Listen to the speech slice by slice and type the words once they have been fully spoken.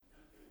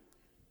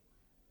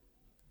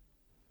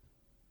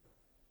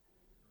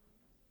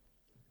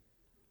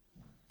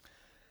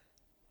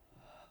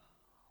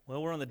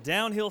Well, we're on the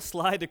downhill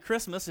slide to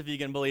Christmas, if you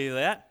can believe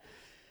that.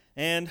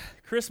 And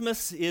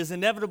Christmas is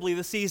inevitably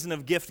the season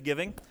of gift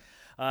giving.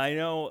 I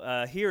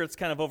know here it's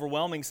kind of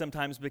overwhelming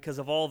sometimes because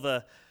of all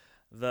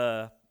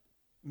the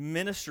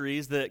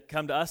ministries that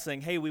come to us saying,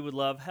 hey, we would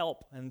love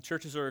help. And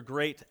churches are a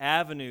great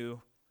avenue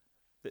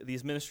that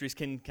these ministries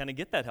can kind of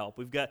get that help.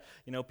 We've got,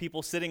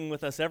 people sitting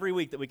with us every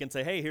week that we can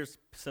say, hey, here's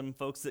some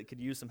folks that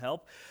could use some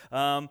help.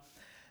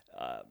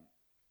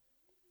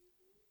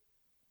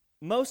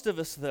 Most of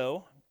us,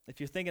 though, if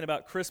you're thinking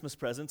about Christmas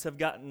presents,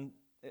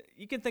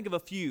 you can think of a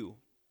few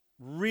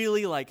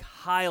really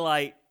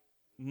highlight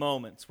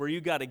moments where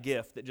you got a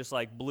gift that just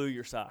blew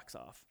your socks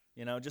off.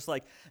 Just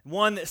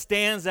one that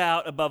stands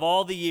out above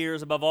all the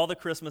years, above all the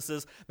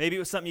Christmases. Maybe it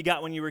was something you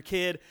got when you were a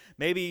kid.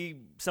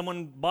 Maybe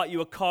someone bought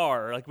you a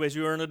car as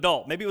you were an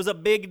adult. Maybe it was a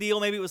big deal.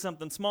 Maybe it was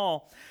something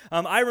small.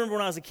 I remember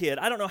when I was a kid.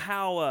 I don't know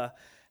how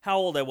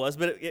old I was,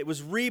 but it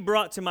was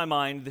re-brought to my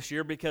mind this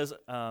year because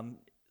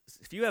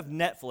if you have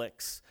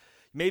Netflix,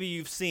 maybe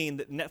you've seen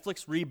that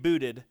Netflix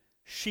rebooted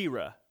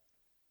She-Ra.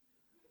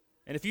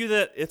 And if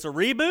it's a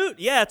reboot?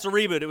 Yeah, it's a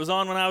reboot. It was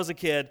on when I was a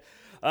kid,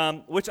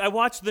 which I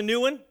watched the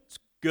new one. It's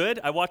good.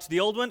 I watched the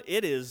old one.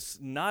 It is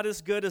not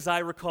as good as I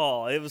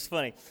recall. It was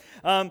funny.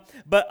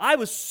 But I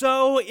was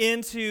so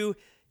into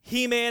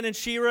He-Man and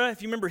She-Ra.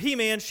 If you remember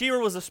He-Man, She-Ra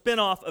was a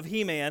spinoff of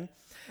He-Man,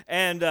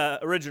 and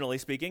originally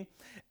speaking.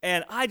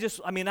 And I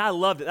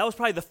loved it. That was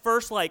probably the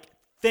first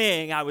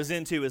thing I was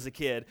into as a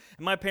kid.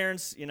 And my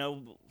parents,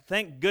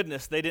 thank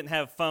goodness they didn't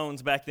have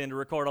phones back then to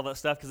record all that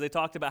stuff because they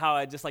talked about how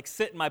I'd just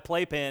sit in my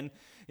playpen,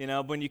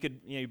 when you could,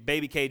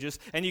 baby cages,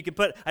 and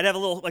I'd have a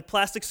little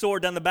plastic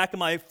sword down the back of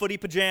my footy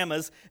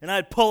pajamas, and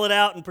I'd pull it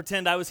out and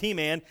pretend I was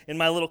He-Man in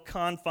my little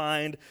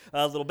confined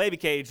little baby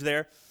cage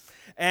there.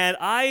 And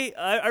I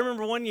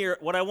remember one year,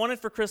 what I wanted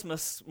for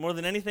Christmas more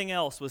than anything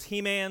else was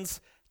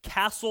He-Man's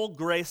Castle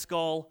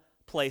Grayskull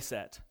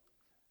playset.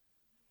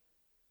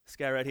 This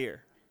guy right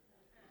here.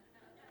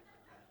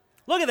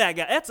 Look at that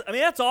guy.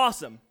 That's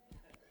awesome.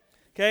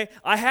 Okay,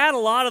 I had a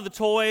lot of the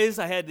toys.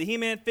 I had the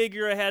He-Man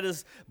figure. I had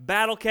his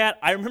Battle Cat.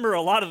 I remember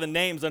a lot of the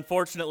names,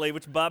 unfortunately,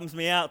 which bums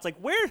me out. It's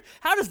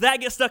how does that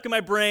get stuck in my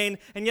brain?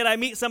 And yet I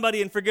meet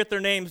somebody and forget their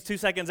names 2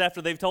 seconds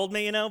after they've told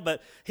me,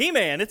 But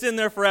He-Man, it's in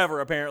there forever,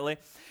 apparently.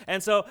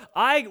 And so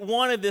I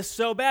wanted this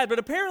so bad, but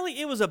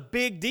apparently it was a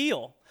big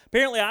deal.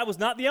 Apparently I was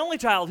not the only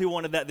child who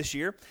wanted that this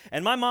year,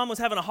 and my mom was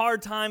having a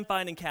hard time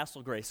finding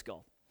Castle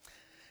Grayskull.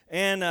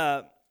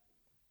 And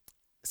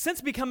since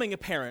becoming a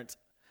parent,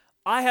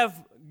 I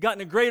have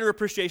gotten a greater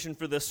appreciation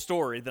for this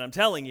story that I'm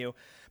telling you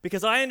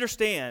because I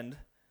understand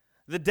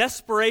the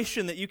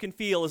desperation that you can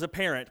feel as a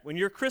parent when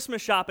you're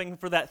Christmas shopping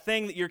for that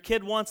thing that your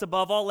kid wants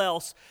above all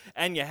else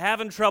and you're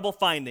having trouble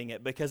finding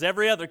it because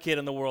every other kid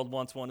in the world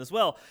wants one as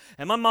well.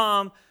 And my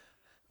mom,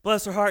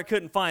 bless her heart,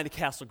 couldn't find a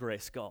Castle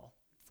Grayskull.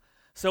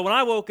 So when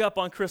I woke up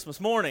on Christmas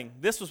morning,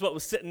 this was what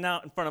was sitting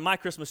out in front of my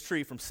Christmas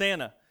tree from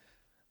Santa.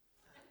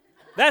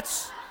 That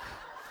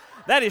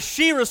is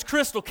She-Ra's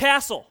Crystal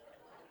Castle.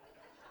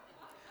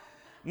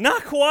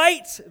 Not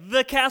quite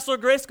the Castle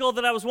Grayskull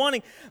that I was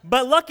wanting,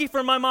 but lucky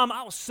for my mom,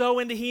 I was so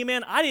into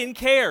He-Man, I didn't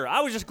care.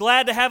 I was just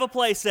glad to have a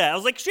play set. I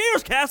was like,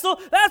 She-Ra's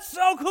Castle, that's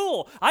so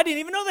cool. I didn't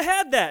even know they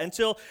had that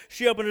until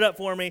she opened it up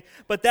for me,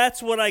 but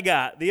that's what I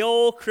got, the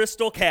old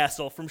Crystal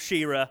Castle from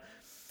She-Ra.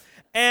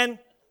 And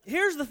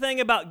here's the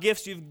thing about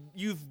gifts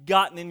you've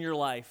gotten in your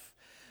life.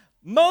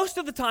 Most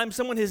of the time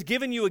someone has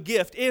given you a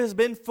gift, it has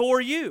been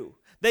for you.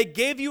 They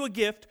gave you a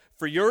gift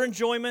for your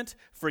enjoyment,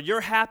 for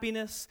your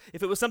happiness.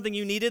 If it was something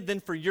you needed,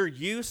 then for your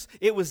use.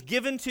 It was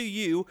given to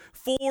you,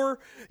 for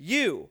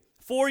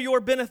your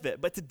benefit.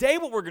 But today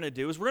what we're going to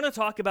do is we're going to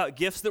talk about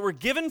gifts that were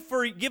given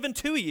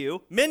to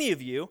you, many of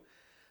you,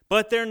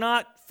 but they're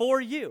not for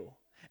you.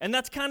 And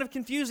that's kind of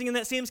confusing and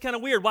that seems kind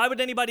of weird. Why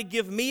would anybody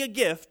give me a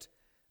gift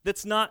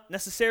that's not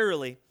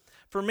necessarily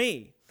for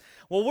me?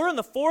 Well, we're in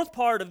the fourth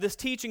part of this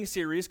teaching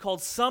series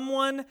called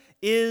Someone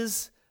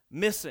is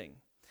Missing.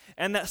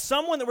 And that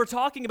someone that we're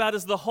talking about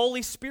is the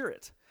Holy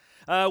Spirit.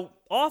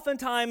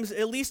 Oftentimes,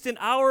 at least in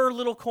our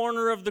little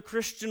corner of the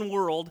Christian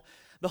world,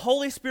 the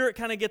Holy Spirit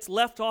kind of gets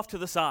left off to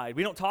the side.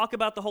 We don't talk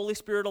about the Holy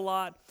Spirit a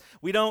lot.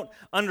 We don't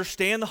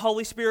understand the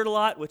Holy Spirit a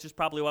lot, which is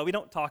probably why we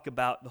don't talk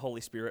about the Holy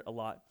Spirit a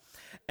lot.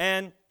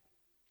 And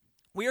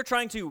we are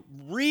trying to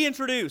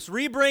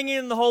rebring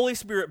in the Holy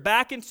Spirit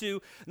back into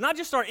not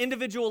just our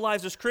individual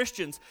lives as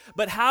Christians,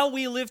 but how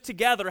we live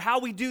together, how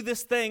we do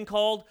this thing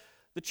called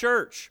the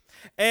church.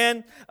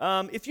 And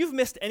if you've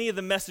missed any of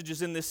the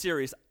messages in this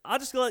series, I'll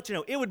just let you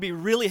know, it would be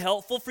really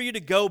helpful for you to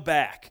go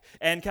back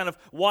and kind of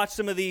watch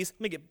some of these.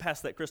 Let me get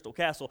past that Crystal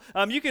Castle.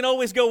 You can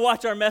always go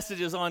watch our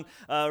messages on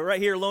right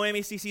here,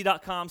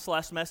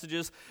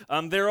 loamecc.com/messages.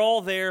 They're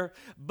all there.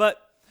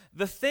 But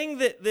the thing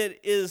that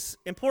is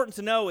important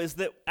to know is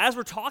that as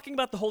we're talking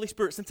about the Holy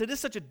Spirit, since it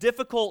is such a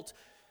difficult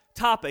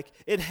topic,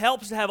 it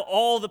helps to have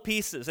all the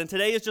pieces. And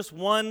today is just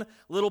one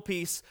little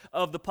piece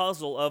of the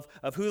puzzle of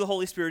who the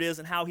Holy Spirit is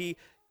and how he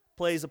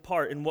plays a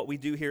part in what we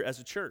do here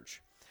as a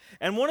church.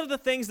 And one of the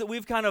things that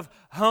we've kind of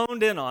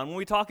honed in on when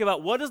we talk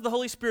about what does the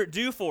Holy Spirit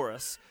do for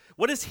us,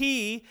 What does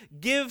he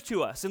give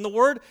to us? And the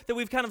word that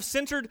we've kind of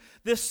centered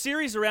this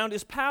series around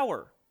is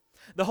power.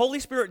 The Holy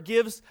Spirit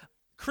gives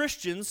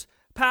Christians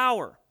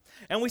power.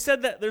 And we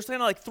said that there's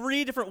kind of like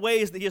three different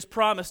ways that he has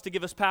promised to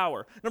give us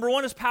power. Number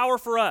one is power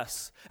for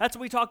us. That's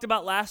what we talked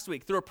about last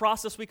week through a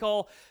process we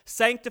call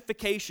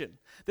sanctification.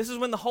 This is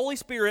when the Holy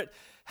Spirit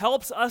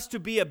helps us to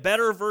be a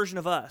better version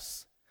of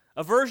us.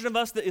 A version of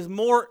us that is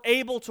more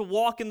able to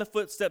walk in the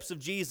footsteps of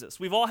Jesus.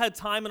 We've all had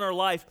time in our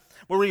life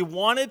where we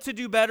wanted to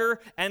do better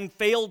and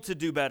failed to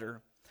do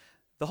better.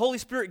 The Holy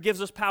Spirit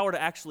gives us power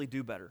to actually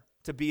do better,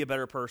 to be a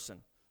better person,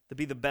 to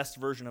be the best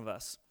version of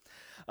us.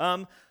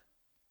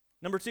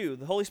 Number two,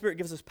 the Holy Spirit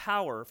gives us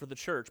power for the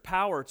church,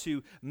 power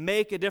to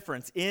make a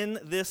difference in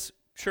this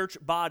church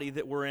body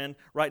that we're in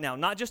right now.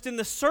 Not just in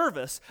the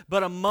service,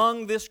 but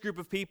among this group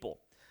of people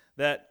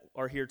that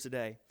are here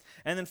today.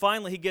 And then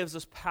finally, he gives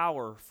us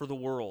power for the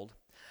world.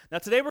 Now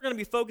today we're going to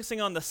be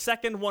focusing on the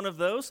second one of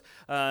those.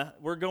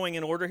 We're going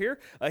in order here.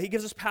 He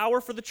gives us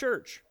power for the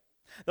church.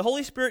 The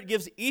Holy Spirit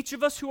gives each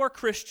of us who are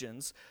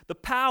Christians the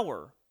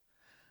power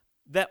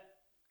that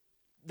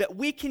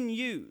we can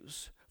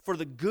use for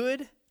the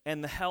good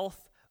and the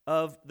health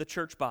of the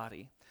church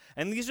body.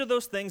 And these are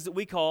those things that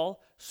we call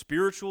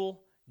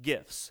spiritual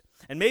gifts.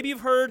 And maybe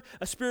you've heard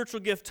a spiritual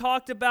gift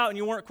talked about and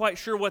you weren't quite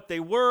sure what they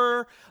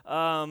were.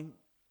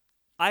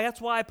 That's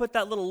why I put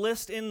that little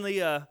list in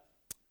the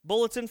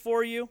bulletin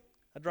for you.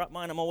 I dropped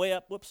mine on my way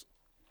up. Whoops.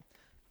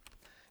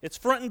 It's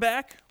front and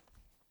back.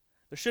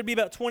 There should be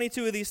about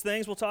 22 of these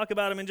things. We'll talk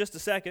about them in just a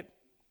second.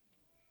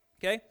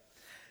 Okay?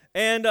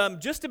 And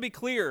just to be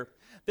clear,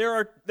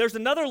 there's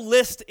another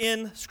list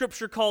in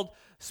Scripture called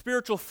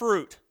spiritual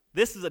fruit.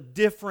 This is a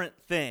different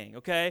thing,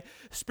 okay?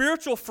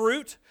 Spiritual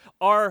fruit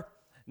are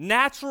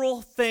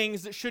natural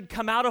things that should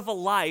come out of a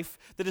life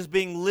that is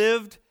being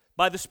lived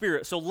by the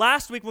Spirit. So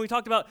last week when we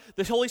talked about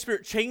the Holy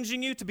Spirit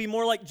changing you to be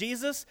more like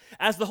Jesus,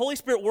 as the Holy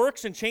Spirit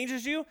works and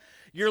changes you,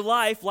 your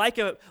life, like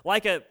a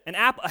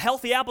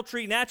healthy apple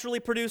tree naturally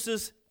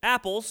produces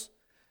apples,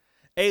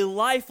 a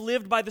life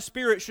lived by the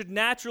Spirit should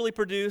naturally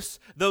produce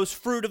those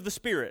fruit of the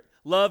Spirit: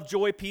 love,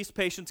 joy, peace,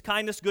 patience,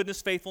 kindness,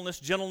 goodness, faithfulness,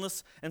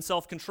 gentleness, and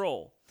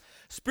self-control.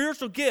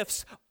 Spiritual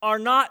gifts are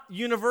not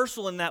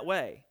universal in that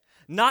way.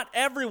 Not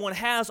everyone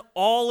has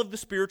all of the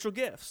spiritual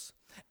gifts.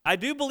 I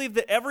do believe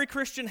that every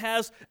Christian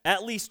has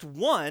at least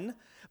one,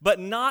 but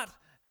not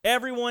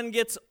everyone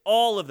gets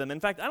all of them.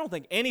 In fact, I don't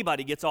think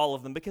anybody gets all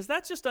of them because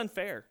that's just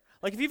unfair.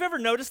 Like, if you've ever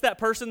noticed that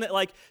person that,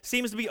 like,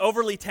 seems to be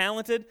overly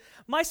talented,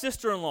 my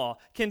sister-in-law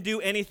can do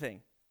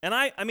anything. And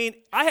I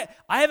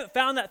haven't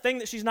found that thing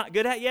that she's not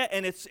good at yet,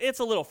 and it's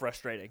a little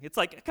frustrating. It's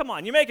like, come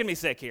on, you're making me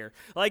sick here.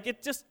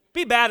 Like, just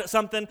be bad at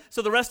something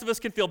so the rest of us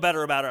can feel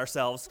better about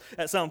ourselves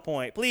at some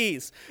point,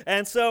 please.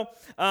 And so,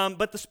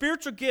 but the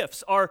spiritual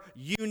gifts are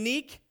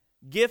unique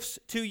gifts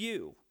to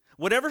you.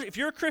 If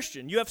you're a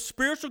Christian, you have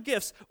spiritual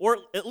gifts, or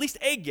at least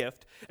a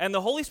gift, and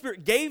the Holy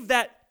Spirit gave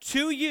that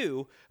to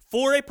you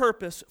for a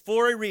purpose,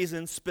 for a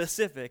reason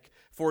specific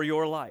for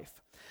your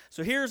life.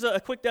 So here's a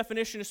quick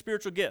definition of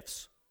spiritual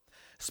gifts.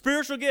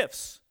 Spiritual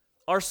gifts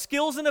are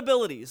skills and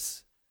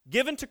abilities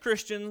given to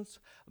Christians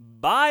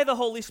by the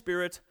Holy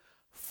Spirit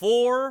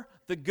for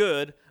the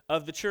good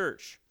of the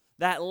church.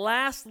 That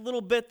last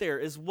little bit there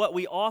is what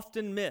we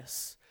often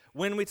miss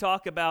when we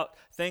talk about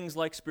things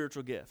like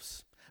spiritual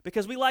gifts,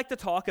 because we like to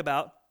talk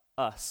about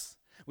us.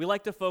 We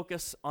like to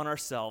focus on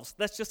ourselves.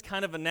 That's just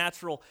kind of a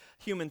natural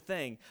human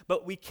thing.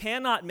 But we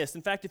cannot miss.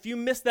 In fact, if you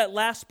miss that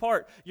last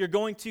part, you're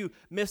going to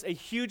miss a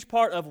huge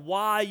part of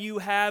why you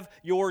have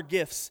your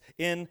gifts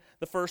in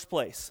the first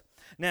place.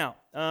 Now,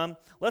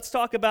 let's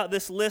talk about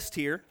this list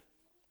here.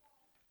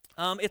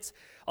 I'll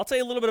tell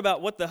you a little bit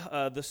about what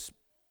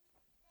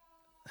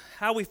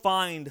how we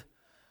find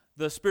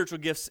the spiritual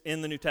gifts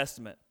in the New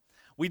Testament.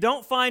 We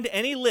don't find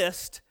any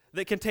list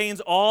that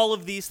contains all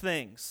of these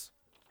things.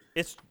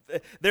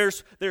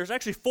 There's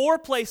actually 4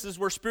 places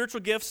where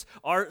spiritual gifts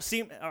are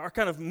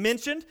kind of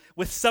mentioned,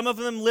 with some of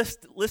them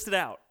listed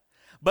out.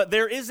 But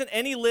there isn't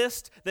any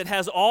list that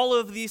has all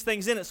of these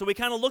things in it. So we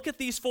kind of look at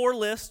these 4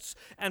 lists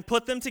and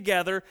put them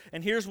together,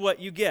 and here's what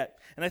you get.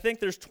 And I think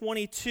there's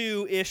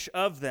 22-ish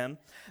of them.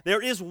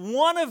 There is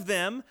one of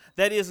them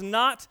that is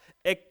not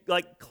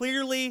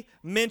clearly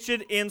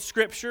mentioned in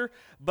Scripture,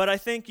 but I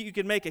think you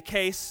could make a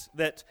case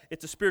that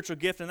it's a spiritual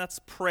gift, and that's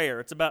prayer.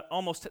 It's about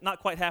almost not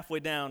quite halfway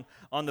down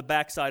on the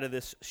backside of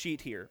this sheet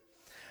here.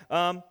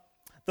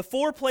 The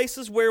 4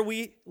 places where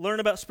we learn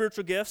about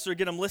spiritual gifts, or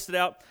get them listed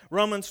out: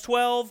 Romans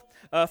 12,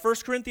 1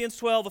 Corinthians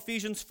 12,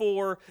 Ephesians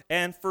 4,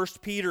 and 1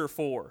 Peter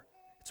 4.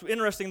 It's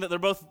interesting that they're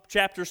both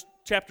chapter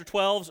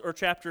 12s or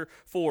chapter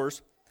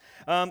 4s.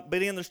 But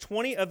again, there's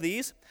 20 of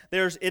these.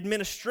 There's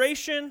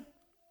administration,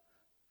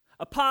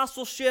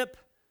 apostleship,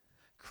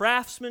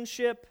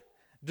 craftsmanship,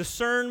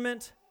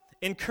 discernment,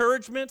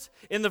 encouragement.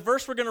 In the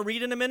verse we're going to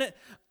read in a minute,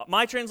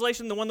 my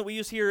translation, the one that we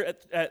use here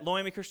at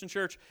Loami Christian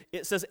Church,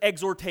 it says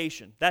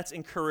exhortation. That's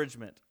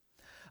encouragement.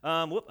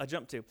 I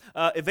jumped to.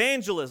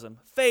 Evangelism,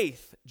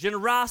 faith,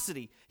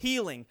 generosity,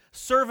 healing,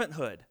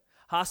 servanthood,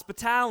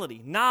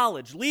 hospitality,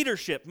 knowledge,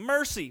 leadership,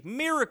 mercy,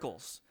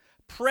 miracles,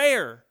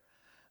 prayer,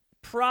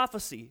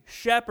 prophecy,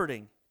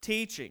 shepherding,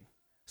 teaching,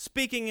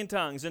 speaking in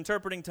tongues,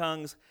 interpreting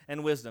tongues,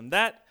 and wisdom.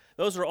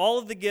 Those are all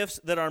of the gifts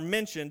that are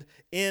mentioned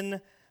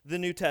in the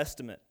New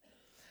Testament.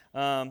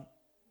 And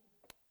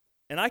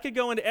I could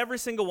go into every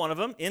single one of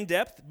them in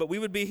depth, but we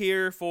would be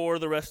here for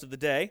the rest of the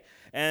day.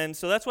 And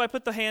so that's why I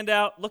put the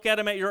handout. Look at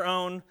them at your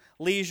own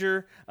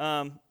leisure,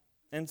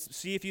 and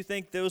see if you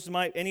think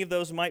any of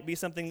those might be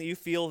something that you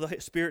feel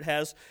the Spirit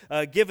has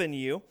given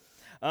you.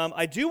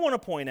 I do want to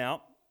point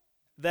out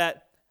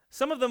that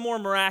some of the more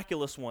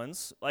miraculous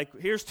ones, like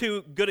here's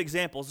two good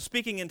examples,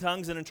 speaking in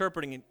tongues and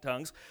interpreting in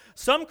tongues.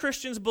 Some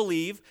Christians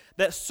believe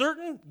that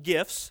certain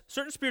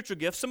spiritual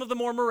gifts, some of the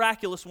more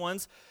miraculous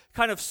ones,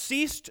 kind of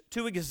ceased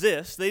to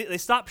exist. They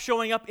stopped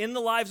showing up in the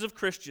lives of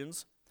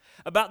Christians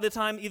about the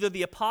time either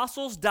the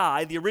apostles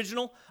died, the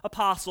original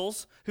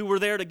apostles who were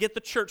there to get the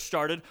church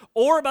started,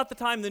 or about the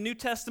time the New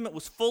Testament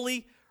was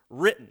fully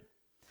written.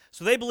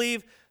 So they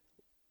believe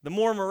the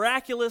more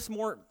miraculous,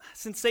 more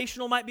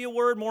sensational might be a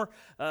word, more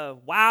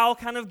wow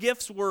kind of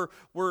gifts were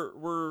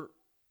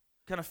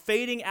kind of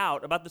fading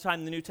out about the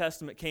time the New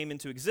Testament came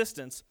into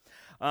existence.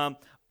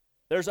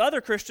 There's other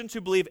Christians who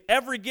believe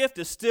every gift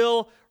is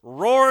still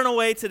roaring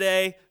away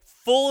today,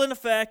 full in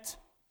effect,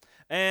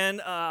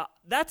 and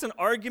that's an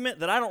argument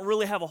that I don't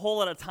really have a whole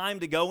lot of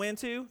time to go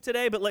into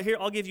today, but here,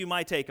 I'll give you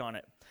my take on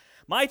it.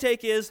 My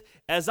take is,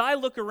 as I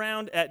look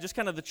around at just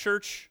kind of the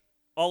church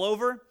all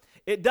over,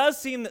 it does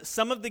seem that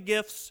some of the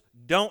gifts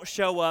don't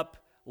show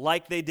up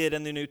like they did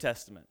in the New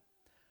Testament.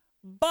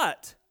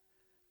 But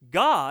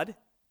God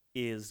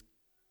is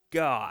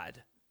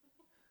God,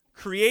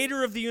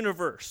 creator of the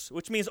universe,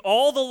 which means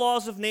all the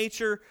laws of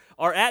nature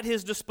are at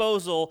his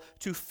disposal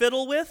to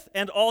fiddle with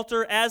and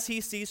alter as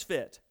he sees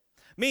fit.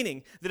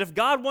 Meaning that if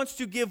God wants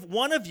to give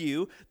one of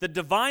you the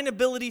divine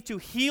ability to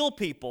heal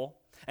people,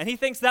 and he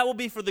thinks that will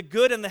be for the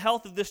good and the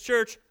health of this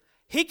church,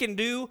 he can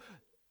do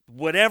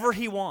whatever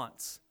he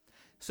wants.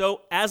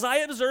 So as I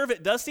observe,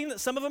 it does seem that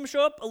some of them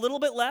show up a little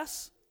bit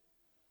less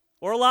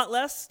or a lot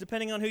less,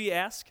 depending on who you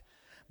ask.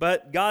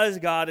 But God is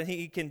God, and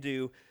he can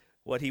do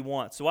what he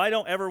wants. So I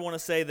don't ever want to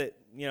say that,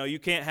 you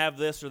can't have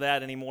this or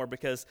that anymore,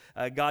 because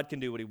God can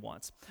do what he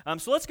wants.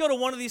 So let's go to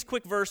one of these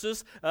quick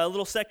verses,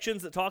 little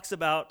sections that talks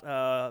about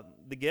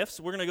the gifts.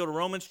 We're going to go to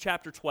Romans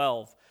chapter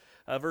 12,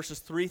 verses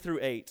 3 through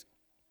 8.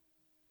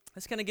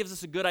 This kind of gives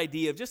us a good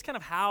idea of just kind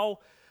of how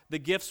the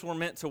gifts were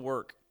meant to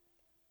work.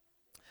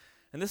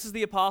 And this is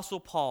the Apostle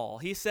Paul.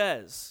 He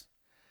says,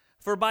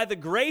 "For by the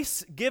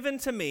grace given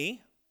to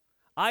me,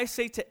 I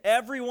say to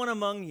everyone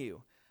among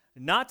you,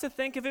 not to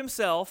think of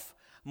himself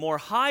more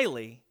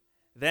highly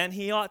than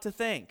he ought to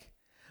think,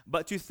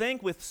 but to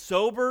think with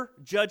sober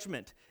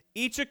judgment,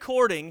 each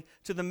according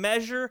to the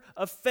measure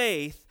of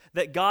faith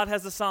that God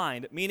has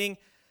assigned." Meaning,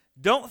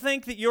 don't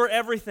think that you're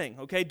everything,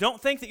 okay?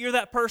 Don't think that you're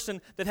that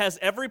person that has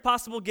every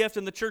possible gift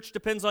and the church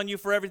depends on you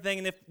for everything,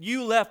 and if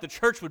you left, the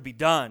church would be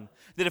done.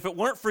 That if it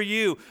weren't for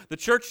you, the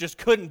church just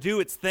couldn't do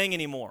its thing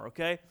anymore,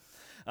 okay?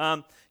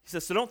 He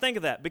says, so don't think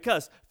of that,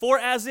 because for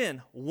as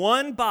in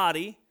one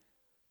body,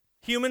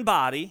 human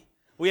body,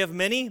 we have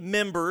many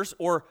members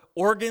or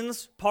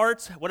organs,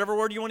 parts, whatever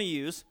word you want to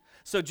use.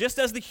 So just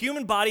as the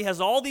human body has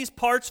all these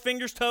parts,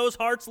 fingers, toes,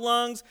 hearts,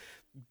 lungs,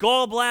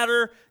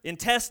 gallbladder,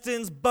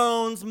 intestines,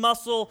 bones,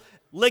 muscle,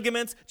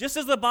 ligaments, just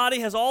as the body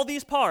has all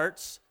these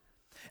parts,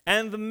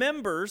 and the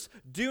members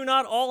do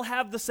not all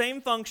have the same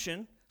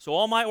function, so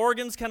all my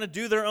organs kind of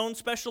do their own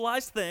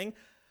specialized thing,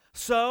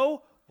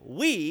 so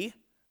we,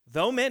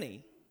 though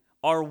many,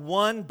 are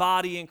one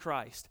body in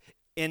Christ,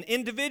 and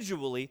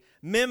individually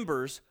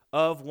members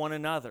of one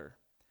another,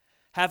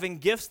 having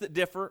gifts that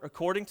differ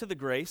according to the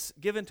grace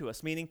given to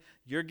us, meaning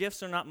your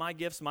gifts are not my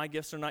gifts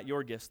are not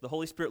your gifts. The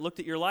Holy Spirit looked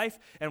at your life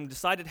and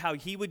decided how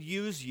he would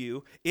use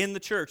you in the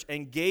church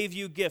and gave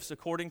you gifts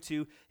according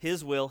to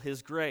his will,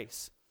 his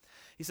grace.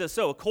 He says,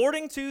 so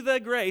according to the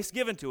grace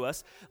given to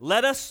us,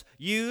 let us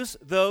use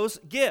those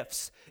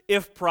gifts.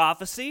 If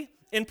prophecy,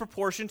 in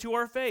proportion to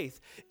our faith.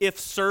 If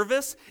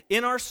service,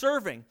 in our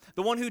serving.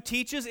 The one who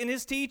teaches, in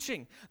his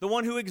teaching. The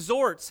one who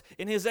exhorts,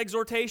 in his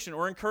exhortation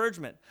or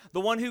encouragement. The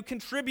one who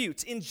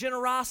contributes, in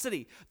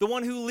generosity. The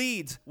one who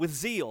leads, with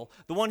zeal.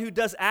 The one who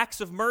does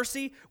acts of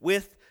mercy,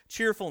 with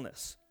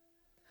cheerfulness.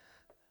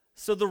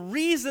 So the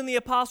reason the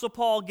Apostle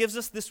Paul gives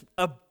us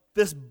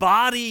this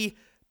body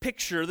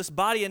picture, this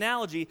body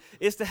analogy,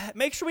 is to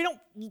make sure we don't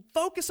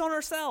focus on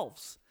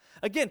ourselves.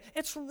 Again,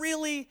 it's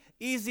really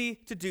easy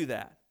to do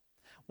that.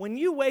 When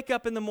you wake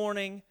up in the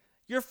morning,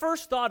 your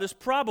first thought is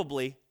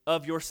probably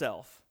of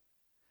yourself.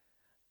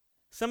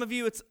 Some of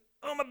you, it's,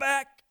 oh, my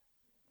back.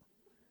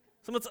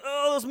 Some of it's,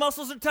 oh, those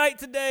muscles are tight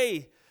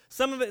today.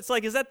 Some of it's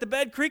like, is that the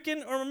bed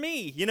creaking or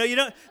me? You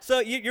don't. So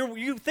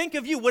you think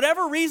of you,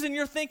 whatever reason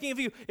you're thinking of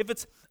you. If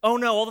it's, oh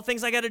no, all the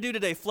things I got to do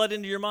today flood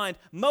into your mind.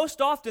 Most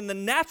often, the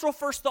natural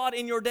first thought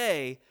in your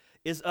day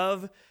is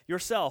of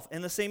yourself,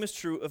 and the same is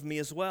true of me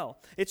as well.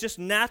 It's just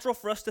natural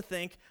for us to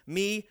think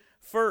me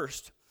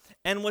first.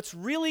 And what's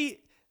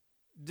really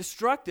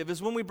destructive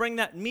is when we bring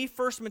that me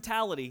first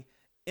mentality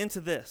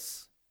into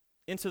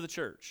the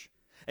church.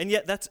 And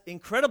yet that's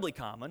incredibly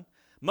common.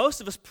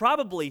 Most of us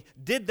probably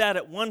did that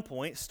at one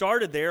point,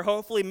 started there.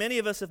 Hopefully many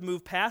of us have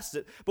moved past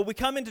it. But we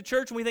come into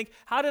church and we think,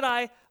 how did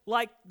I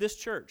like this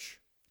church?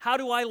 How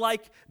do I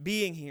like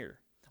being here?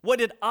 What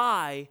did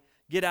I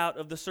get out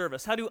of the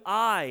service? How do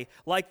I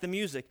like the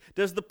music?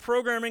 Does the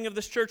programming of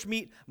this church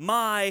meet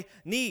my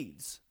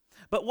needs?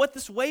 But what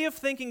this way of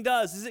thinking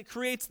does is it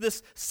creates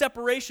this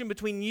separation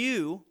between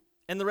you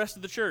and the rest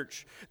of the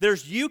church.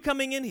 There's you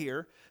coming in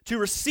here to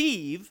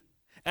receive,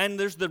 and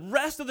there's the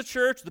rest of the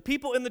church, the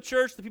people in the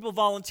church, the people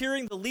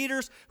volunteering, the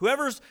leaders,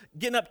 whoever's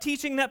getting up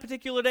teaching that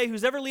particular day,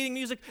 who's ever leading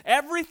music.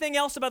 Everything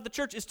else about the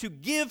church is to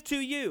give to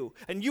you,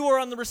 and you are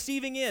on the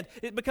receiving end.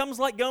 It becomes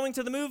like going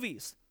to the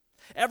movies.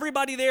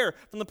 Everybody there,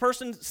 from the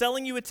person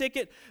selling you a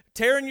ticket,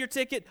 tearing your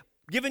ticket,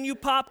 giving you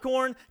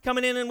popcorn,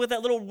 coming in and with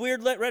that little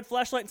weird red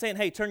flashlight and saying,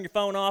 hey, turn your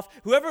phone off.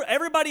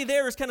 Everybody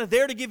there is kind of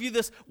there to give you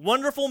this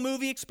wonderful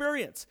movie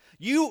experience.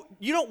 You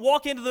don't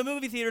walk into the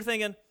movie theater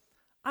thinking,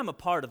 I'm a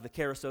part of the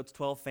Karasotes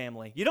 12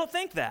 family. You don't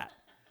think that.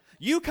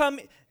 You come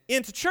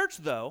into church,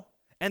 though,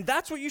 and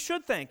that's what you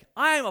should think.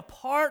 I am a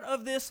part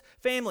of this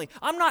family.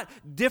 I'm not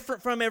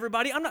different from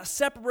everybody. I'm not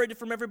separated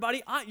from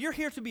everybody. You're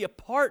here to be a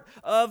part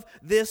of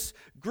this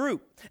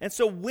group. And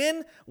so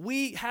when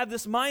we have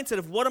this mindset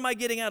of what am I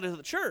getting out of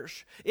the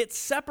church, it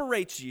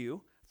separates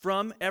you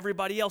from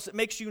everybody else. It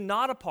makes you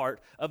not a part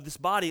of this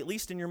body, at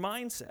least in your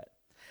mindset.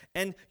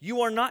 And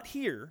you are not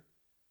here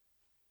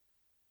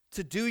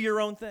to do your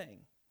own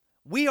thing.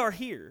 We are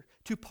here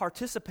to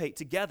participate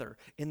together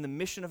in the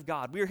mission of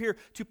God. We are here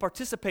to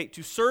participate,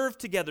 to serve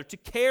together, to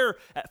care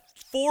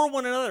for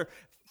one another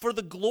for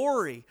the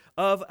glory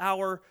of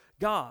our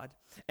God.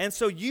 And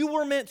so you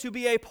were meant to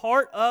be a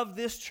part of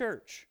this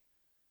church.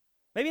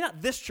 Maybe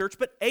not this church,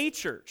 but a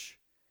church.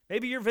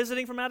 Maybe you're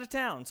visiting from out of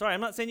town. Sorry,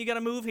 I'm not saying you got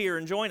to move here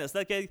and join us.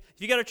 Okay, if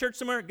you got a church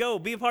somewhere, go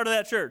be a part of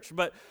that church.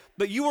 But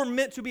you were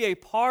meant to be a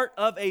part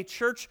of a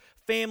church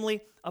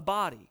family, a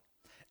body.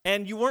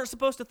 And you weren't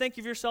supposed to think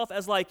of yourself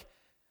as like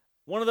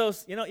one of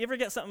those, you ever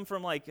get something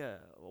from like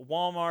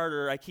Walmart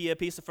or IKEA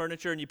piece of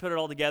furniture and you put it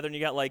all together and you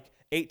got like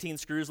 18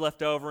 screws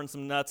left over and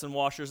some nuts and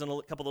washers and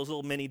a couple of those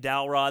little mini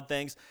dowel rod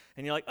things.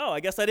 And you're like, oh, I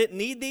guess I didn't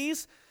need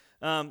these.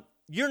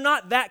 You're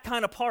not that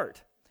kind of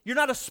part. You're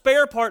not a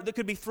spare part that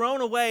could be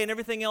thrown away and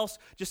everything else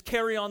just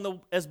carry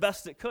on as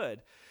best it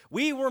could.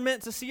 We were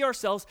meant to see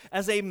ourselves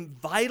as a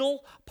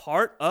vital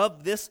part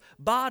of this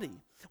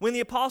body. When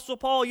the Apostle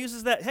Paul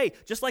uses that, hey,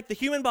 just like the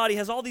human body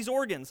has all these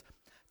organs,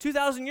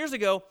 2,000 years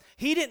ago,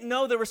 he didn't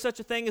know there was such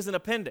a thing as an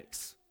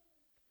appendix.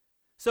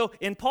 So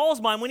in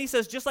Paul's mind, when he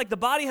says just like the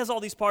body has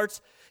all these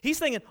parts, he's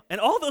thinking, and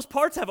all those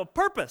parts have a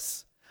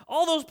purpose.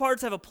 All those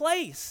parts have a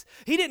place.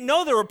 He didn't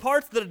know there were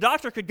parts that a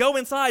doctor could go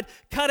inside,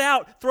 cut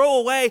out, throw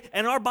away,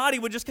 and our body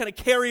would just kind of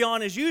carry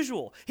on as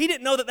usual. He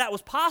didn't know that that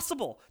was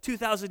possible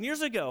 2,000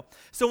 years ago.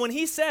 So when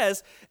he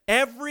says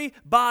every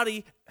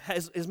body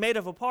is made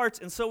up of parts,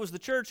 and so is the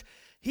church,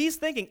 he's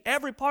thinking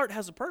every part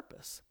has a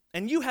purpose.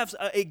 And you have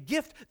a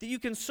gift that you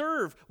can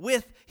serve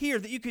with here,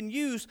 that you can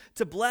use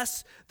to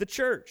bless the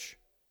church.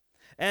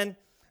 And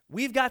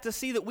we've got to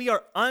see that we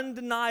are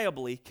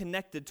undeniably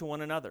connected to one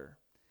another.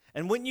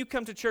 And when you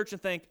come to church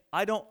and think,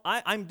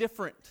 I'm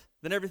different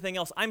than everything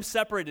else, I'm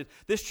separated,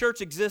 this church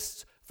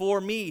exists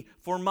for me,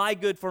 for my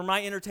good, for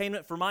my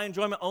entertainment, for my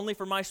enjoyment, only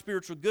for my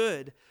spiritual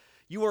good,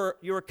 you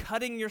are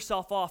cutting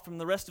yourself off from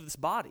the rest of this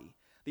body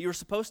that you're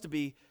supposed to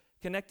be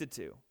connected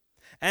to.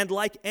 And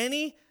like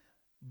any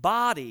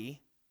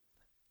body,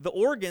 the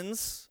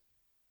organs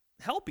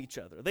help each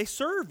other. They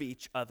serve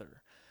each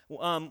other.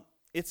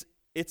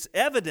 It's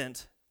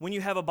evident when you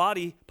have a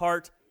body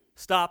part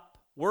stop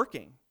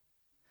working.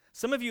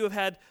 Some of you have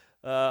had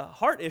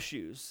heart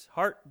issues,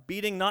 heart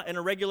beating not in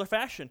a regular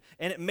fashion,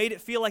 and it made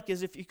it feel like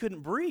as if you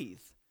couldn't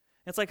breathe.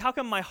 It's like, how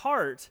come my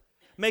heart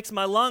makes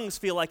my lungs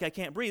feel like I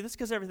can't breathe? It's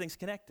because everything's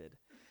connected.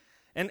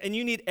 And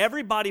you need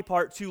every body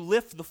part to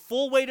lift the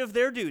full weight of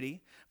their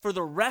duty for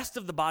the rest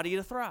of the body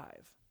to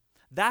thrive.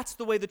 That's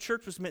the way the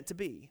church was meant to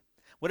be.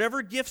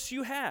 Whatever gifts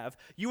you have,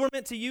 you are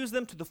meant to use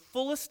them to the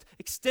fullest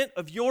extent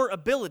of your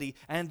ability,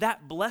 and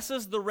that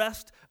blesses the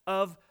rest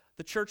of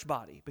the church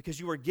body because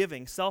you are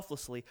giving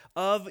selflessly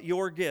of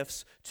your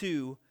gifts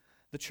to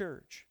the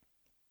church.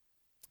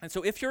 And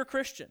so if you're a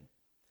Christian,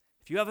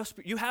 if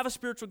you have a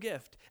spiritual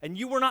gift, and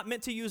you were not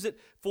meant to use it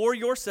for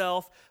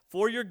yourself,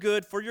 for your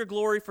good, for your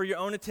glory, for your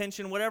own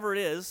attention, whatever it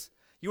is,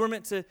 you were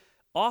meant to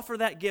offer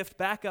that gift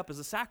back up as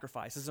a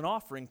sacrifice, as an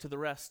offering to the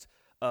rest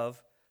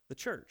of the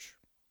church.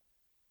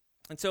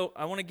 And so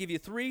I want to give you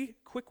 3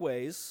 quick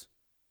ways.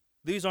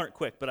 These aren't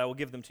quick, but I will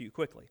give them to you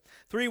quickly.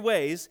 3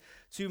 ways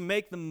to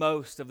make the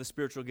most of the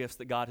spiritual gifts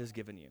that God has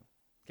given you.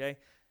 Okay?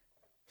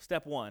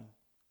 Step 1.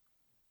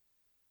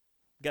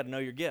 You got to know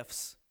your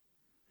gifts.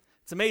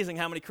 It's amazing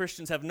how many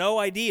Christians have no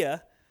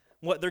idea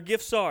what their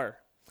gifts are.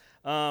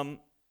 I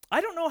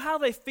don't know how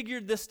they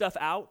figured this stuff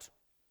out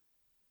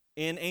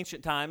in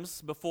ancient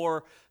times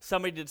before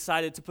somebody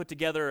decided to put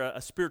together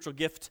a spiritual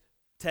gift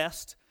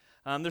test.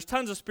 There's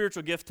tons of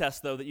spiritual gift tests,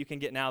 though, that you can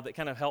get now that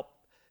kind of help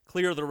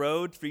clear the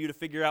road for you to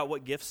figure out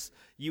what gifts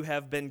you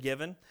have been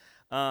given.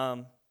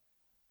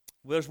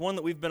 There's one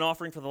that we've been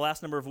offering for the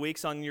last number of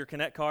weeks on your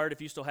Connect card,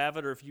 if you still have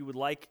it, or if you would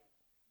like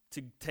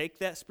to take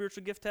that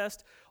spiritual gift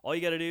test. All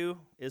you got to do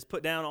is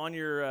put down on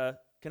your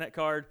Connect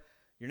card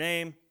your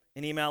name,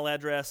 an email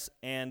address,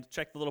 and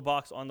check the little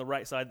box on the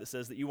right side that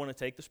says that you want to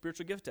take the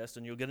spiritual gift test,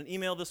 and you'll get an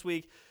email this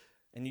week,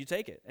 and you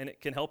take it, and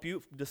it can help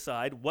you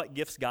decide what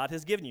gifts God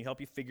has given you,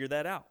 help you figure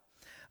that out.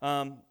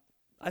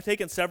 I've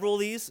taken several of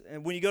these,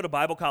 and when you go to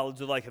Bible college,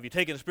 they're like, have you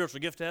taken a spiritual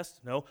gift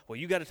test? No. Well,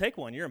 you got to take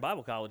one. You're in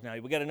Bible college now.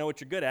 We got to know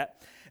what you're good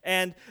at.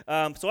 And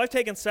so I've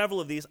taken several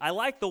of these. I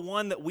like the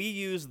one that we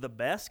use the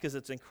best because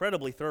it's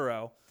incredibly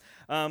thorough.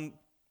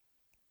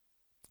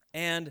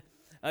 And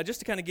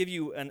just to kind of give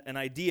you an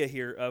idea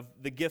here of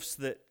the gifts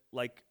that,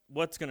 like,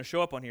 what's going to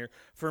show up on here.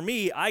 For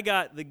me, I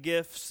got the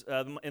gifts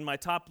in my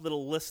top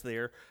little list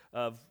there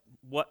of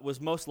what was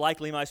most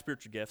likely my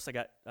spiritual gifts. I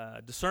got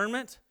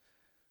discernment,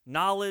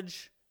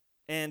 knowledge,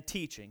 and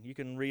teaching. You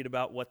can read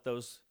about what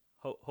those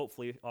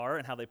hopefully are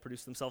and how they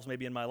produce themselves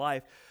maybe in my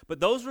life. But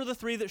those were the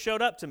three that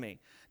showed up to me.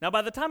 Now,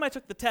 by the time I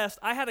took the test,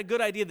 I had a good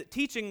idea that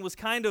teaching was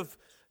kind of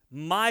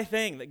my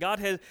thing, that God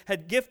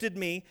had gifted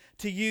me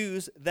to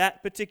use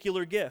that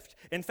particular gift.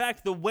 In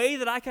fact, the way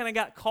that I kind of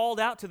got called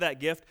out to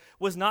that gift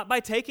was not by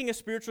taking a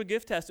spiritual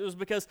gift test. It was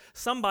because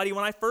somebody,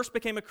 when I first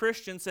became a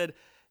Christian, said,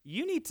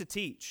 you need to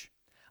teach.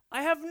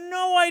 I have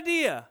no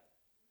idea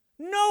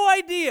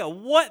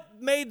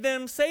what made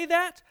them say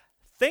that,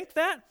 think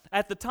that.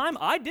 At the time,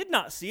 I did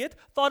not see it,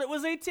 thought it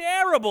was a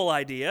terrible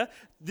idea,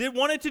 didn't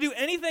want to do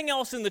anything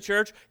else in the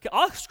church.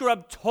 I'll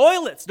scrub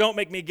toilets, don't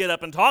make me get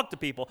up and talk to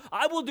people.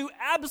 I will do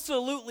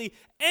absolutely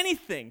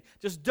anything,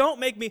 just don't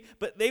make me.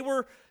 But they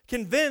were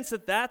convinced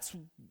that that's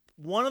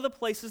one of the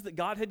places that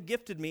God had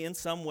gifted me in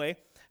some way,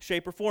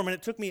 shape, or form. And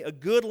it took me a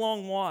good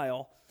long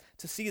while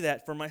to see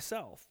that for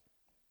myself.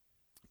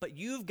 But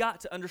you've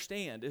got to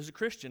understand, as a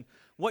Christian,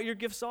 what your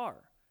gifts are.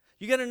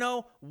 You got to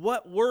know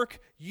what work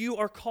you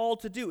are called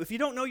to do. If you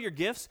don't know your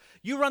gifts,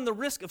 you run the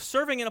risk of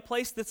serving in a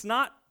place that's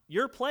not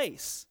your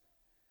place.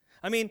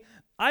 I mean,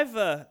 I've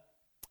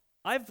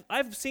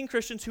seen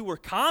Christians who were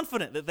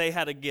confident that they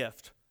had a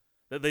gift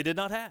that they did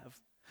not have.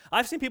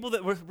 I've seen people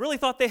that really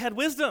thought they had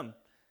wisdom,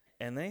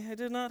 and they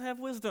did not have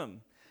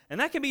wisdom. And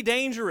that can be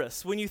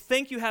dangerous when you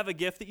think you have a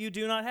gift that you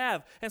do not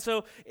have. And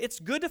so it's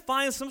good to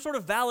find some sort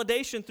of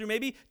validation through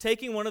maybe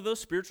taking one of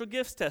those spiritual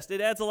gifts tests. It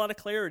adds a lot of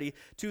clarity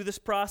to this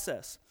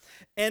process.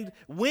 And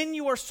when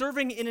you are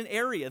serving in an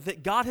area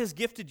that God has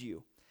gifted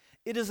you,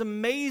 it is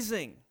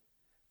amazing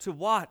to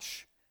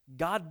watch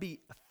God be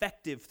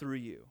effective through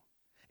you.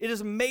 It is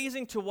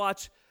amazing to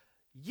watch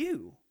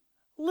you,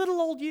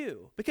 little old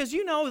you, because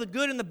you know the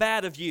good and the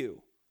bad of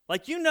you.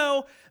 Like you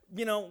know,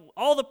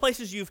 all the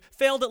places you've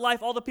failed at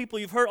life, all the people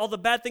you've hurt, all the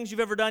bad things you've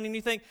ever done, and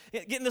you think,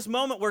 get in this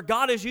moment where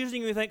God is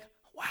using you, you think,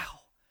 wow,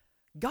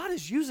 God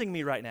is using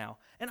me right now,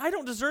 and I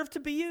don't deserve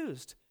to be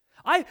used.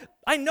 I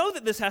know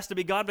that this has to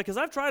be God because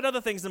I've tried other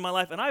things in my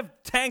life, and I've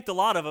tanked a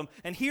lot of them,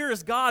 and here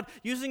is God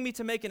using me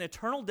to make an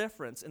eternal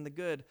difference in the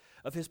good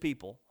of His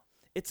people.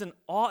 It's an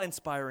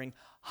awe-inspiring,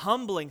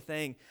 humbling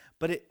thing,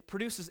 but it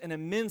produces an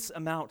immense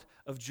amount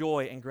of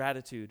joy and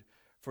gratitude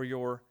for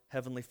your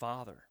Heavenly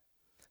Father.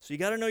 So you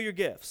got to know your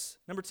gifts.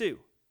 Number 2,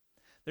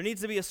 there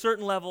needs to be a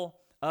certain level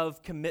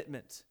of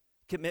commitment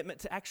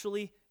to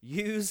actually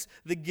use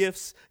the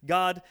gifts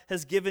God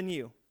has given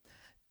you.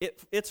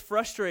 It's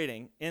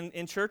frustrating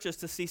in churches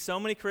to see so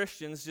many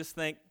Christians just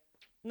think,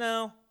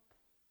 no,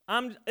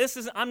 I'm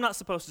not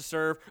supposed to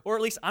serve, or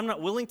at least I'm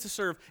not willing to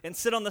serve, and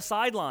sit on the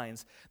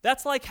sidelines.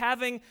 That's like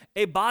having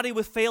a body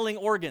with failing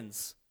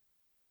organs,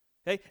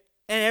 okay?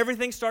 And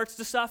everything starts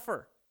to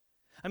suffer.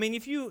 I mean,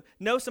 if you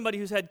know somebody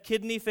who's had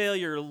kidney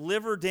failure,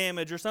 liver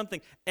damage or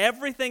something,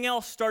 everything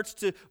else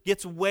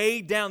gets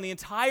weighed down. The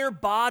entire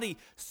body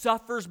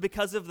suffers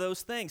because of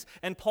those things.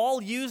 And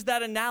Paul used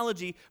that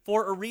analogy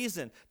for a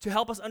reason, to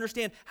help us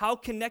understand how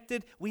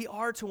connected we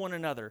are to one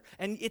another.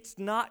 And it's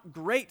not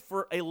great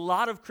for a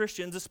lot of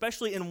Christians,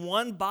 especially in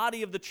one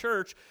body of the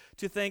church,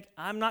 to think,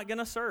 I'm not going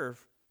to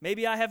serve.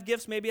 Maybe I have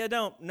gifts, maybe I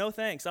don't. No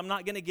thanks, I'm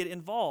not going to get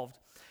involved.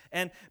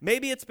 And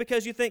maybe it's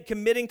because you think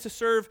committing to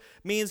serve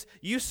means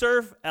you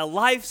serve a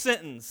life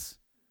sentence.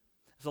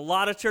 There's a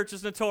lot of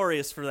churches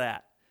notorious for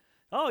that.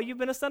 Oh, you've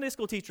been a Sunday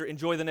school teacher.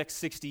 Enjoy the next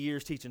 60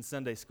 years teaching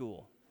Sunday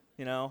school,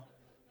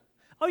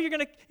 Oh, you're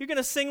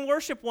gonna sing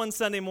worship one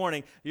Sunday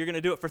morning. You're going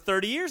to do it for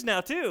 30 years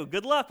now, too.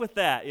 Good luck with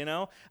that,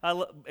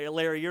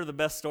 Larry, you're the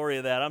best story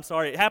of that. I'm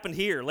sorry. It happened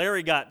here.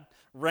 Larry got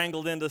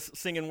wrangled into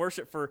singing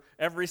worship for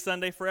every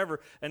Sunday forever.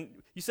 And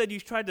you said you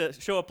tried to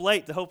show up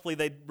late to hopefully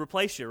they'd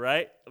replace you,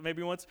 right?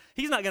 Maybe once.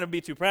 He's not going to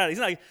be too proud.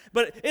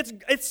 But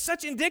it's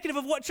such indicative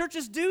of what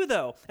churches do,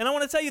 though. And I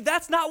want to tell you,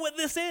 that's not what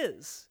this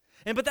is.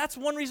 But that's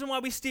one reason why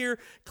we steer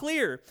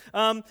clear.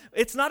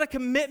 It's not a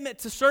commitment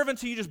to serve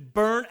until you just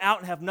burn out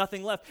and have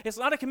nothing left. It's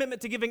not a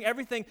commitment to giving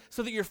everything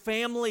so that your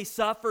family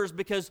suffers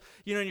because,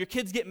 your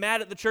kids get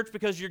mad at the church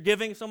because you're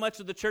giving so much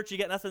to the church you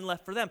get nothing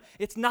left for them.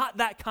 It's not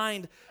that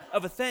kind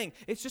of a thing.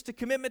 It's just a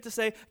commitment to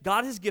say,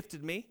 God has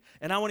gifted me,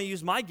 and I want to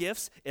use my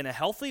gifts in a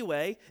healthy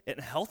way, in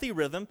a healthy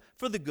rhythm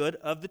for the good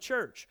of the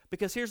church.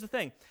 Because here's the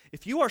thing.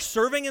 If you are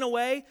serving in a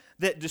way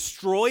that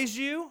destroys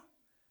you,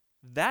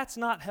 that's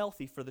not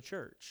healthy for the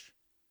church.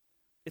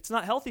 It's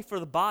not healthy for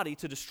the body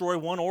to destroy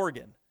one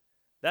organ.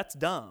 That's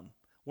dumb.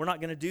 We're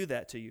not going to do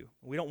that to you.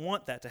 We don't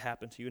want that to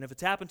happen to you. And if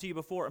it's happened to you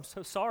before, I'm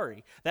so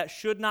sorry. That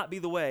should not be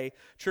the way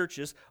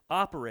churches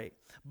operate.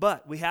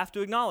 But we have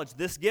to acknowledge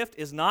this gift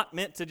is not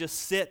meant to just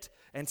sit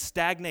and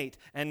stagnate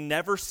and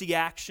never see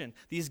action.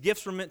 These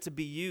gifts were meant to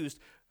be used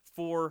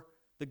for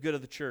the good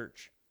of the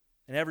church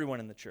and everyone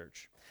in the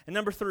church. And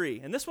number 3,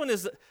 and this one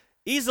is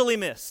easily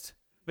missed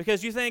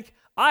because you think,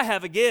 I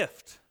have a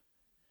gift.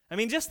 I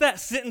mean, just that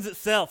sentence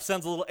itself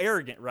sounds a little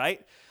arrogant,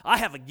 right? I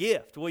have a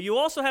gift. Well, you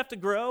also have to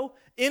grow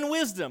in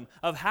wisdom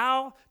of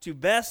how to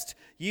best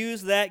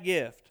use that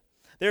gift.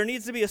 There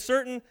needs to be a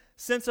certain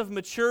sense of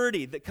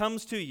maturity that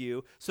comes to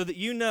you so that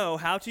you know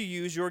how to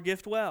use your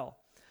gift well.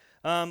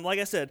 Like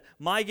I said,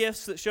 my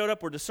gifts that showed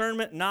up were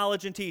discernment,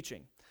 knowledge, and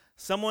teaching.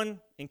 Someone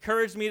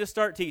encouraged me to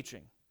start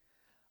teaching.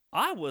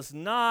 I was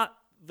not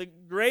the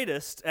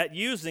greatest at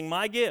using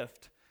my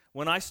gift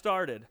when I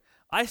started.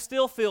 I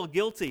still feel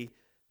guilty.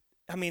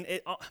 I mean,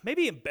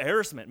 maybe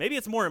embarrassment. Maybe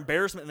it's more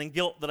embarrassment than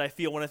guilt that I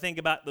feel when I think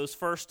about those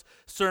first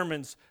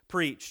sermons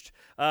preached.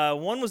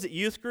 One was at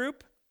youth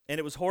group, and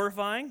it was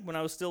horrifying when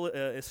I was still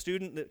a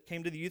student that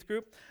came to the youth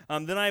group.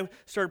 Then I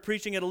started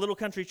preaching at a little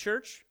country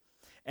church,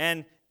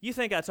 and you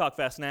think I talk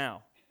fast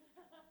now.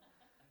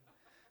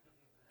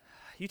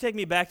 You take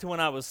me back to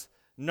when I was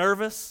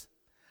nervous.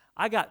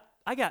 I got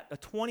a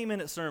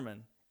 20-minute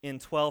sermon in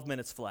 12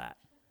 minutes flat.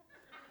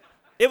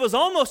 It was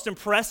almost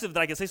impressive that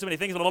I could say so many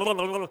things, and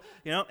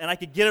I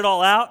could get it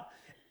all out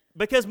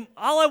because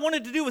all I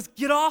wanted to do was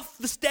get off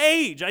the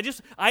stage.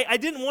 I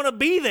didn't want to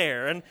be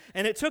there, and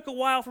it took a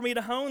while for me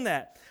to hone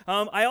that.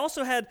 I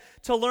also had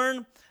to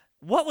learn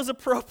what was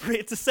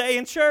appropriate to say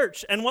in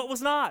church and what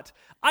was not.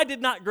 I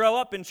did not grow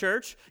up in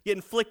church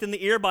getting flicked in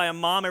the ear by a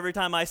mom every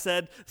time I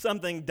said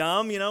something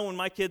dumb. When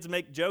my kids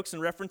make jokes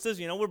and references,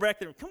 we're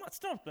back there, come on,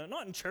 stop that,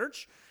 not in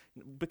church.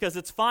 Because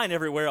it's fine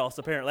everywhere else,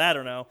 apparently. I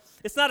don't know.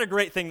 It's not a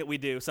great thing that we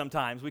do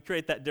sometimes. We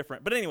create that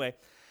different. But anyway,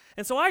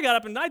 and so I got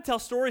up and I'd tell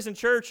stories in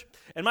church,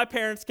 and my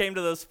parents came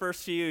to those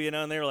first few,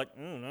 and they were like,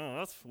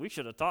 no, we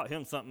should have taught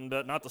him something,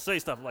 but not to say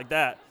stuff like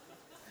that.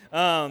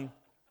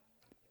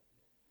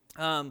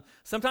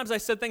 Sometimes I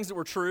said things that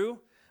were true,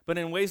 but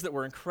in ways that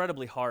were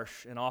incredibly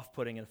harsh and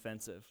off-putting and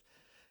offensive.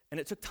 And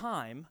it took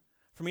time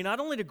for me not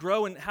only to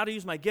grow in how to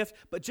use my gift,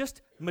 but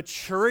just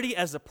maturity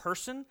as a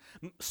person,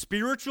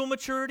 spiritual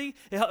maturity.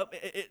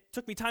 It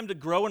took me time to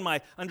grow in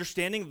my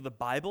understanding of the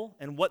Bible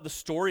and what the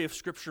story of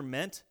Scripture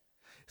meant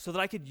so that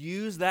I could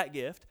use that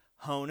gift,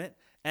 hone it,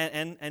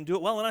 and do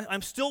it well. And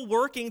I'm still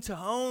working to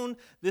hone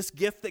this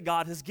gift that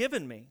God has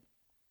given me.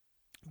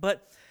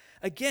 But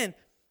again,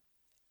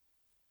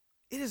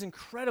 it is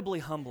incredibly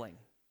humbling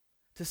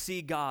to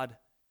see God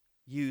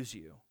use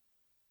you.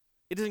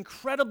 It is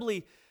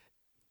incredibly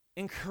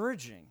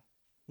encouraging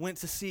when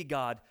to see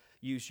God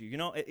use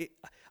you.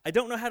 I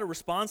don't know how to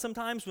respond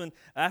sometimes when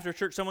after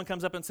church someone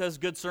comes up and says,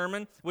 good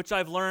sermon, which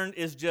I've learned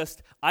is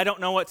just, I don't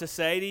know what to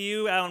say to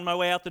you on my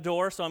way out the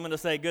door, so I'm going to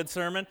say good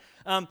sermon.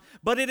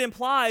 But it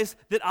implies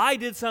that I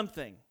did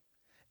something.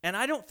 And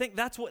I don't think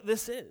that's what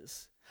this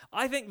is.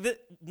 I think that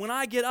when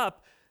I get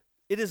up,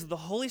 it is the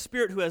Holy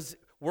Spirit who has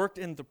worked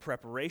in the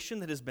preparation,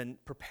 that has been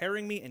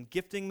preparing me and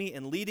gifting me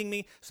and leading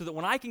me so that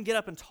when I can get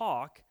up and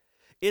talk,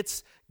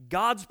 it's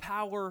God's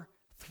power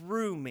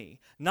through me,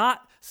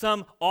 not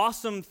some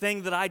awesome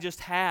thing that I just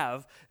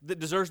have that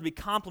deserves to be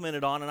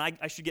complimented on and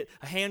I should get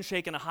a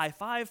handshake and a high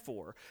five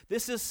for.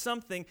 This is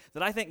something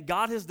that I think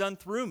God has done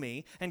through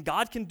me, and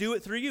God can do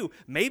it through you.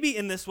 Maybe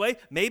in this way,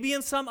 maybe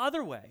in some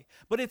other way.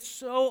 But it's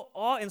so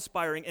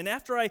awe-inspiring. And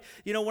after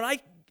when I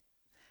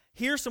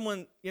hear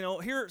someone,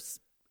 hear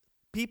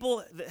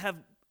people that have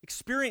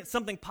experienced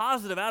something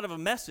positive out of a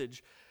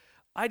message,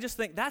 I just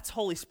think that's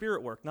Holy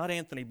Spirit work, not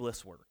Anthony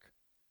Bliss work.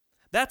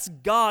 That's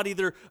God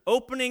either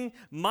opening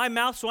my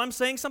mouth so I'm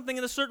saying something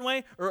in a certain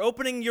way or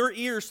opening your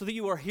ears so that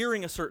you are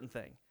hearing a certain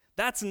thing.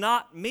 That's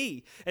not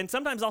me. And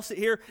sometimes I'll sit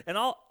here and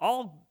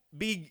I'll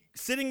be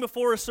sitting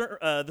before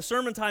the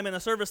sermon time in a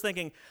service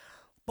thinking,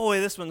 boy,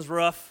 this one's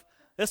rough.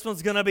 This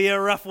one's going to be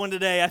a rough one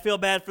today. I feel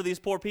bad for these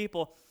poor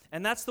people.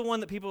 And that's the one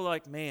that people are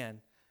like,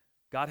 man,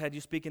 God had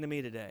you speaking to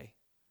me today.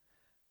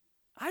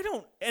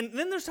 And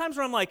then there's times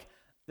where I'm like,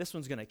 this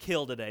one's going to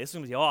kill today. This is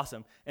going to be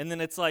awesome. And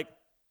then it's like,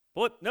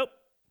 what?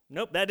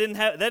 Nope, that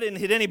didn't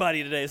hit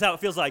anybody today is how it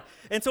feels like.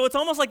 And so it's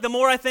almost like the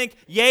more I think,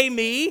 yay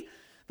me,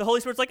 the Holy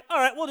Spirit's like, all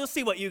right, we'll just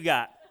see what you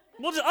got.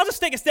 I'll just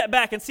take a step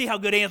back and see how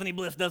good Anthony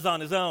Bliss does on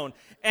his own.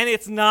 And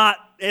it's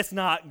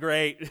not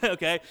great,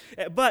 okay?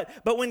 But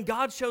when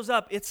God shows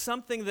up, it's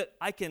something that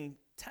I can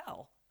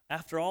tell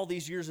after all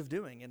these years of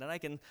doing it.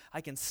 And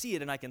I can see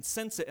it, and I can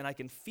sense it, and I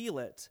can feel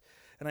it.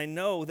 And I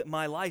know that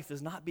my life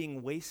is not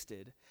being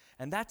wasted.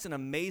 And that's an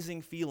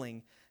amazing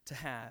feeling to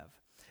have.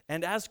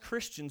 And as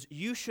Christians,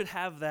 you should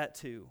have that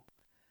too.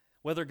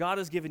 Whether God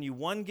has given you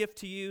one gift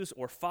to use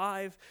or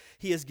 5,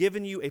 He has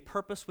given you a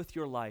purpose with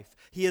your life.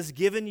 He has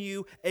given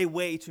you a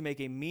way to make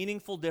a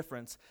meaningful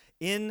difference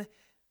in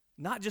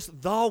not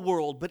just the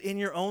world, but in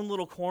your own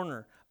little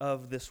corner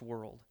of this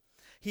world.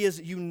 He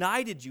has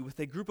united you with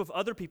a group of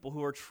other people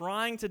who are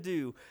trying to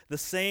do the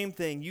same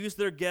thing, use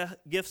their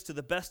gifts to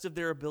the best of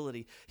their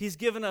ability. He's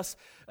given us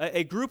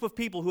a group of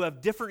people who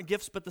have different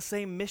gifts but the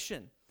same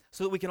mission,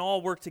 so that we can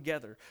all work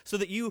together, so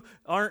that you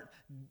aren't,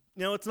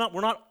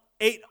 we're not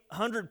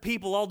 800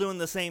 people all doing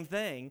the same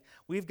thing.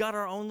 We've got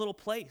our own little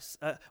place,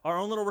 our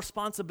own little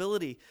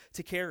responsibility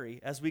to carry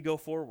as we go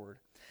forward.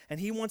 And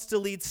He wants to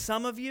lead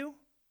some of you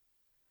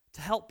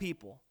to help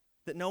people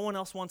that no one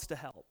else wants to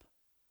help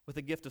with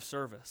a gift of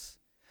service.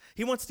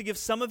 He wants to give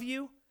some of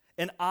you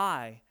an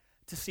eye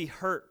to see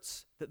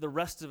hurts that the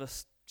rest of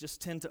us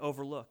just tend to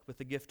overlook with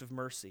the gift of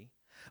mercy.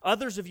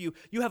 Others of you,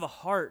 you have a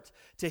heart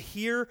to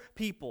hear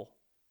people,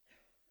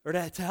 or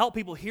to help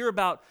people hear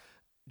about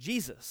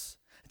Jesus,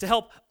 to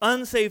help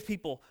unsaved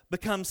people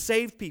become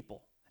saved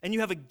people. And you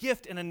have a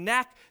gift and a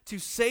knack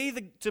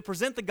to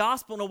present the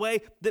gospel in a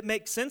way that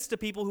makes sense to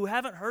people who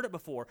haven't heard it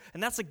before.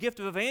 And that's a gift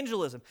of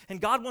evangelism.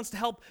 And God wants to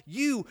help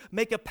you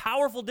make a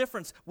powerful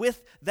difference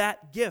with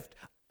that gift.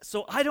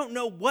 So I don't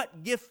know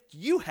what gift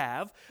you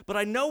have, but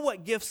I know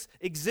what gifts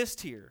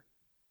exist here.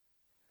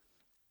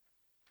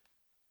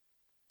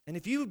 And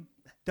if you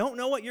don't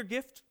know what your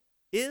gift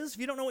is, if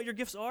you don't know what your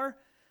gifts are,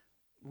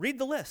 read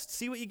the list,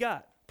 see what you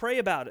got. Pray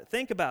about it,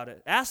 think about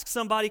it. Ask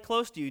somebody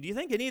close to you, do you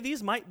think any of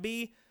these might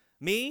be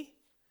me?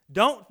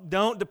 Don't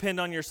depend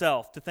on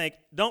yourself to think,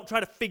 don't try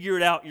to figure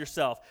it out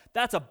yourself.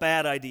 That's a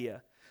bad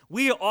idea.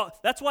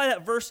 That's why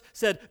that verse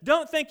said,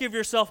 don't think of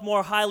yourself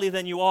more highly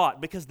than you ought,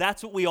 because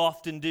that's what we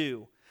often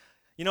do.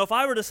 If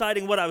I were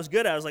deciding what I was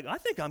good at, I was like, I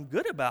think I'm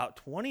good about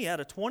 20 out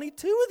of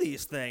 22 of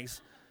these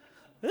things.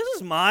 This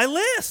is my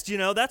list,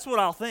 that's what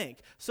I'll think.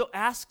 So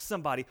ask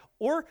somebody,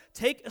 or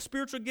take a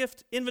spiritual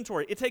gift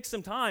inventory. It takes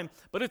some time,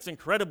 but it's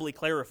incredibly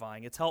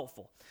clarifying. It's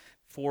helpful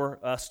for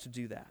us to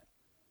do that.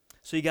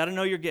 So you got to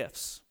know your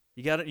gifts.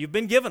 You've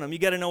been given them. You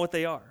got to know what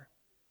they are.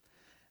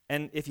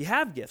 And if you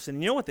have gifts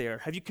and you know what they are,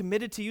 have you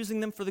committed to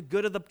using them for the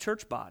good of the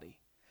church body?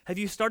 Have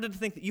you started to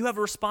think that you have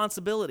a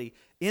responsibility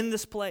in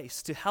this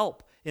place to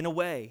help in a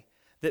way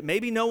that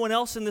maybe no one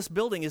else in this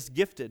building is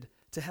gifted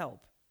to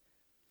help?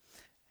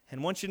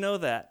 And once you know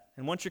that,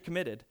 and once you're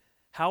committed,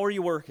 how are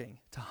you working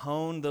to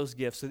hone those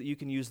gifts so that you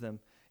can use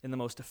them in the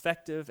most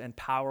effective and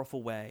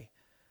powerful way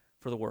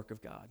for the work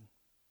of God?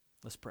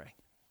 Let's pray.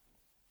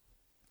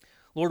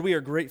 Lord, we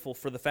are grateful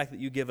for the fact that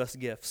you give us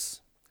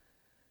gifts.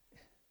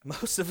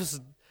 Most of us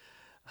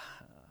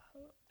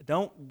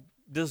don't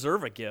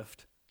deserve a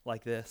gift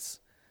like this.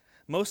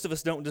 Most of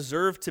us don't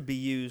deserve to be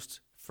used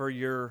for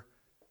your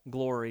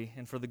glory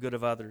and for the good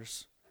of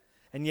others.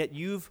 And yet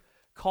you've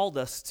called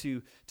us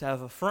to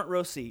have a front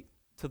row seat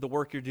to the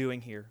work you're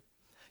doing here.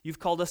 You've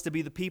called us to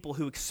be the people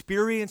who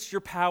experience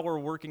your power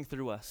working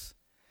through us.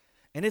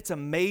 And it's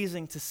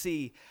amazing to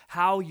see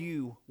how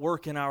you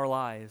work in our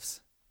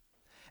lives.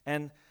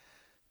 And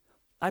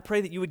I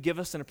pray that you would give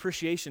us an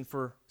appreciation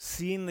for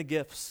seeing the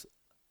gifts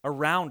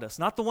around us,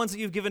 not the ones that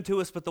you've given to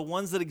us, but the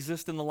ones that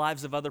exist in the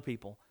lives of other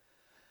people,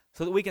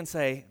 so that we can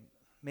say,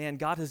 man,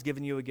 God has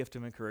given you a gift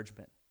of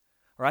encouragement.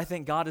 Or I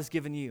think God has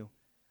given you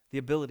the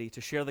ability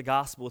to share the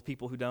gospel with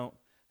people who don't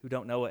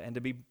know it, and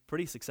to be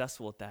pretty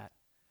successful at that.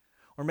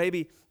 Or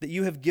maybe that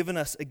you have given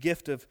us a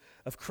gift of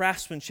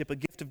craftsmanship, a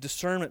gift of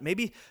discernment.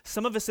 Maybe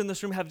some of us in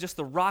this room have just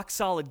the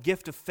rock-solid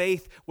gift of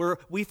faith, where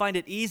we find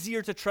it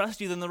easier to trust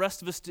you than the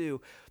rest of us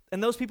do.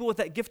 And those people with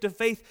that gift of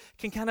faith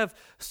can kind of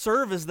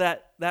serve as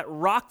that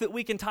rock that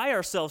we can tie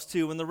ourselves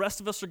to when the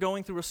rest of us are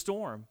going through a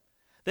storm.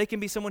 They can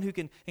be someone who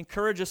can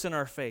encourage us in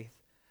our faith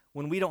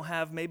when we don't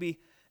have maybe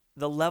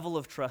the level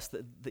of trust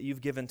that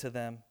you've given to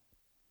them.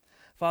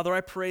 Father,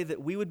 I pray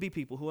that we would be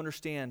people who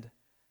understand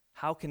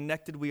how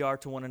connected we are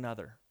to one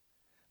another,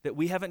 that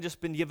we haven't just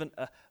been given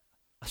a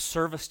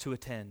service to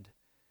attend,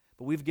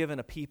 but we've given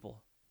a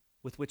people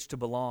with which to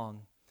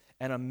belong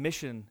and a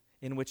mission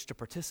in which to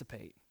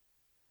participate.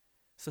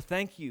 So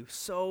thank you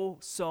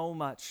so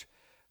much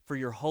for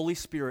your Holy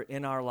Spirit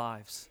in our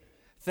lives.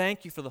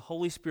 Thank you for the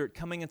Holy Spirit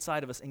coming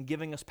inside of us and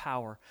giving us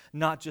power,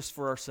 not just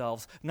for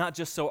ourselves, not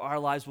just so our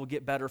lives will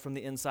get better from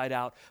the inside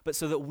out, but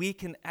so that we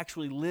can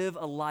actually live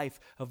a life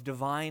of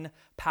divine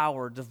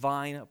power,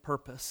 divine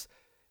purpose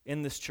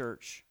in this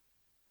church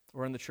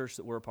or in the church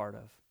that we're a part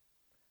of.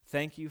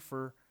 Thank you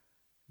for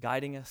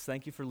guiding us.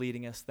 Thank you for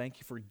leading us. Thank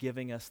you for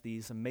giving us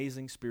these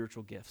amazing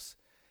spiritual gifts.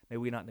 May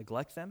we not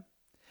neglect them.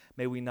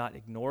 May we not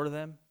ignore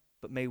them,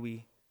 but may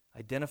we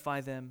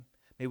identify them.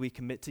 May we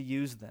commit to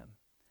use them.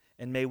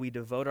 And may we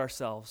devote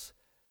ourselves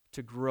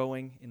to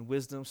growing in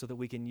wisdom so that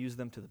we can use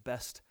them to the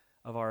best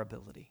of our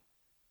ability.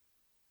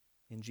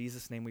 In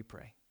Jesus' name we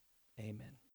pray. Amen.